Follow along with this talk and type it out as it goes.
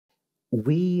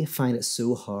we find it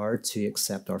so hard to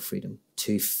accept our freedom,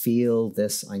 to feel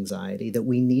this anxiety, that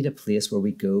we need a place where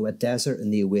we go, a desert in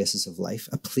the oasis of life,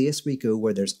 a place we go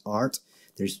where there's art,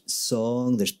 there's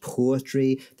song, there's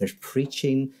poetry, there's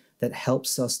preaching that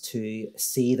helps us to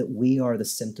see that we are the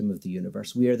symptom of the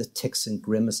universe. We are the ticks and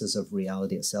grimaces of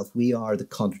reality itself. We are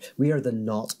the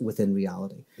knot within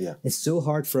reality. Yeah. It's so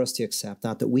hard for us to accept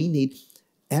that we need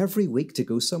every week to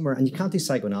go somewhere. And you can't do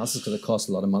psychoanalysis because it costs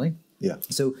a lot of money. Yeah.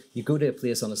 So you go to a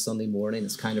place on a Sunday morning,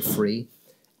 it's kind of free,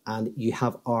 and you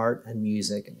have art and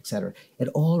music, and etc. It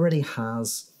already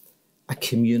has a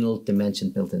communal dimension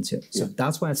built into it. So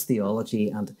that's why it's theology,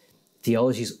 and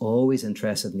theology is always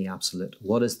interested in the absolute.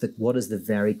 What is the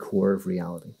very core of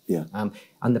reality? Yeah.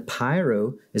 And the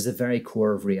pyro is the very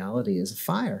core of reality, is a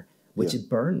fire, which it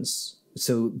burns.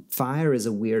 So fire is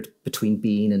a weird between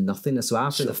being and nothingness. So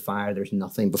after the fire, there's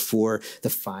nothing. Before the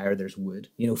fire, there's wood.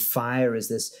 You know, fire is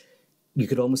this, you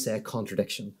could almost say, a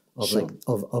contradiction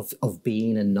of of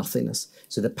being and nothingness.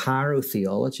 So the pyro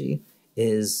theology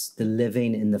is the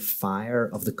living in the fire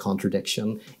of the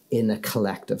contradiction in a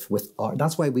collective with art.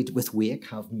 That's why we with Wake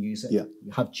have music, you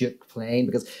have Duke playing,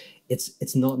 because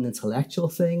it's not an intellectual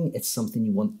thing, it's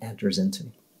something one enters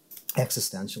into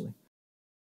existentially.